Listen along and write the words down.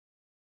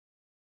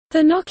The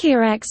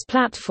Nokia X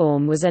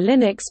platform was a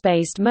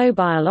Linux-based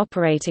mobile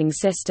operating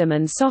system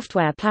and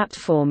software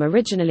platform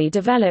originally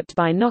developed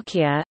by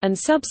Nokia, and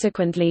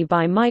subsequently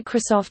by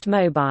Microsoft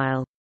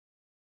Mobile.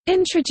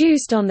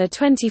 Introduced on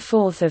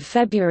 24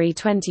 February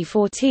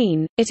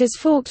 2014, it is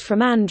forked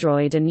from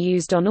Android and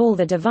used on all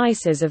the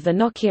devices of the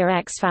Nokia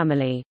X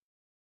family.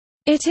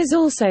 It is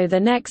also the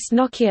next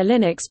Nokia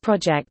Linux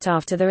project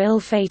after the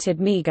ill-fated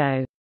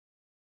MeeGo.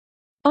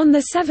 On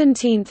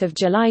 17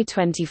 July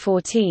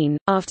 2014,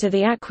 after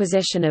the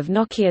acquisition of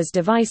Nokia's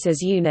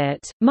devices unit,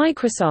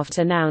 Microsoft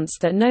announced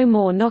that no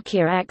more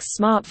Nokia X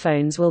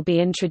smartphones will be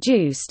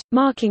introduced,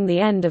 marking the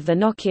end of the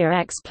Nokia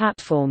X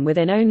platform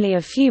within only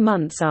a few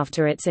months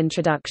after its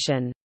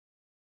introduction.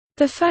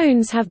 The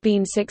phones have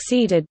been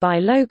succeeded by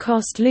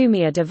low-cost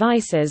Lumia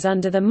devices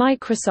under the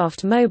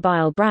Microsoft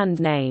Mobile brand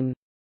name.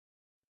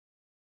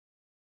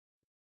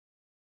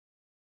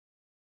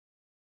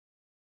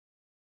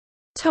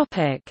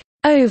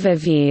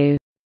 Overview.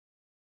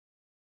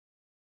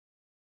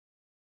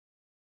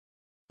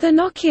 The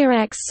Nokia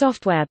X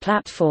Software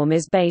Platform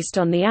is based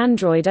on the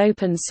Android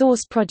Open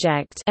Source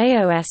Project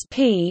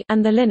 (AOSP)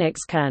 and the Linux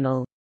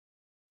kernel.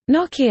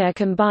 Nokia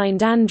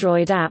combined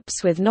Android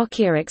apps with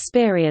Nokia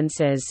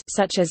experiences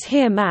such as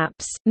Here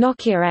Maps,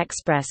 Nokia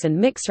Express and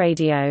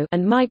MixRadio,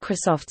 and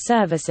Microsoft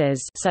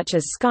services such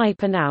as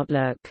Skype and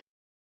Outlook.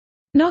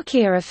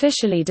 Nokia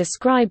officially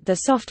described the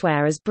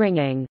software as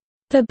bringing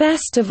the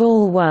best of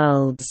all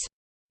worlds.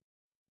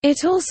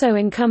 It also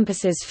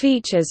encompasses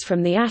features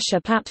from the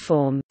Asha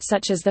platform,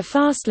 such as the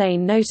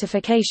Fastlane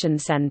Notification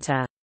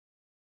Center.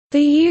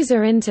 The user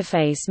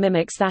interface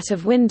mimics that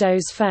of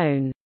Windows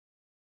Phone.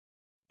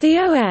 The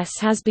OS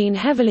has been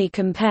heavily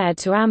compared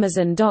to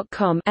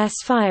Amazon.com's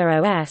Fire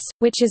OS,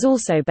 which is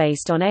also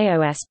based on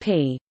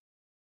AOSP.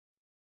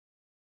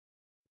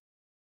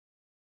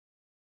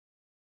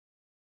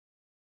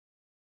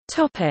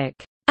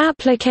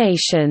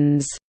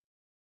 Applications.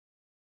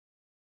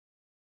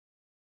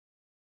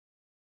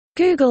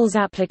 Google's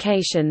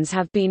applications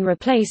have been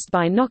replaced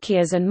by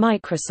Nokia's and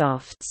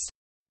Microsoft's.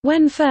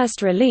 When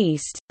first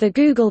released, the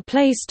Google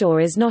Play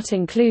Store is not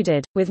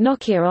included, with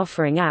Nokia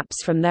offering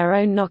apps from their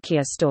own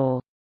Nokia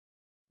Store.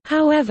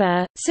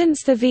 However,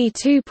 since the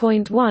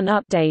v2.1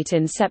 update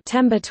in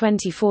September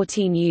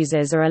 2014,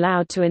 users are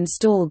allowed to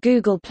install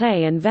Google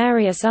Play and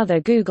various other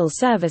Google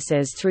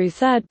services through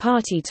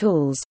third-party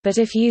tools, but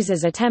if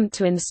users attempt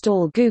to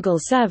install Google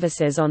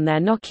services on their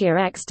Nokia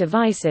X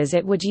devices,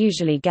 it would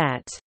usually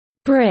get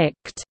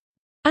bricked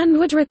and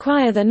would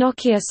require the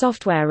Nokia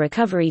Software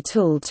Recovery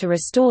Tool to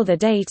restore the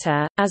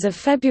data. As of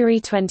February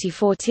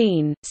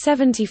 2014,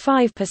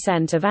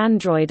 75% of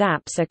Android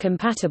apps are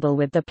compatible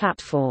with the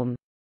platform.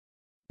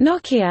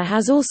 Nokia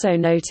has also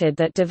noted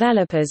that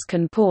developers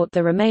can port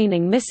the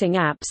remaining missing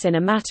apps in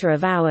a matter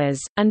of hours,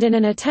 and in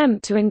an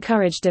attempt to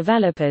encourage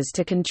developers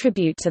to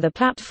contribute to the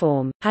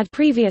platform, had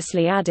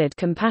previously added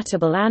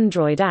compatible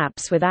Android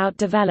apps without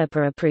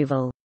developer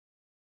approval.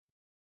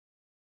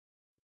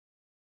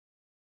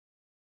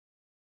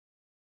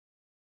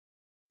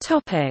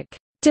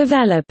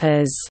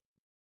 Developers.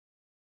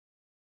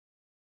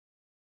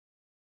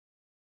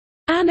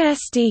 An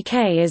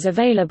SDK is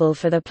available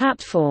for the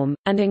platform,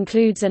 and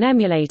includes an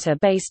emulator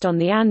based on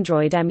the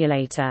Android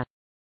emulator.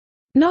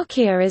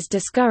 Nokia is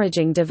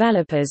discouraging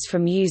developers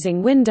from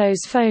using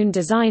Windows Phone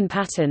design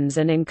patterns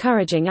and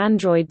encouraging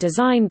Android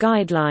design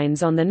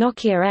guidelines on the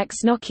Nokia X.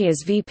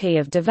 Nokia's VP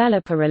of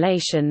Developer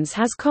Relations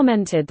has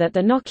commented that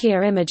the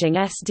Nokia Imaging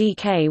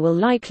SDK will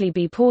likely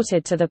be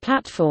ported to the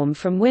platform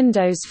from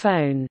Windows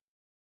Phone.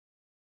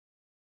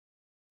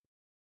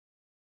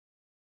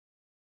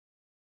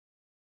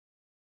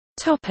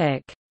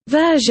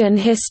 Version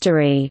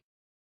history.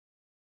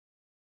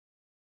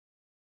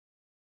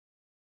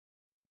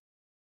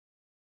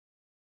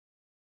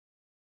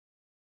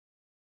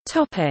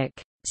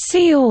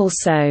 See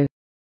also: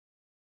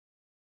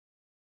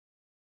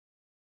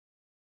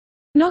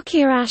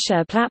 Nokia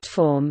Asha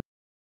platform,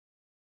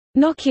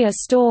 Nokia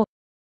Store,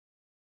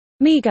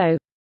 MeeGo,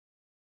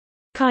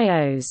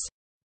 Kaios.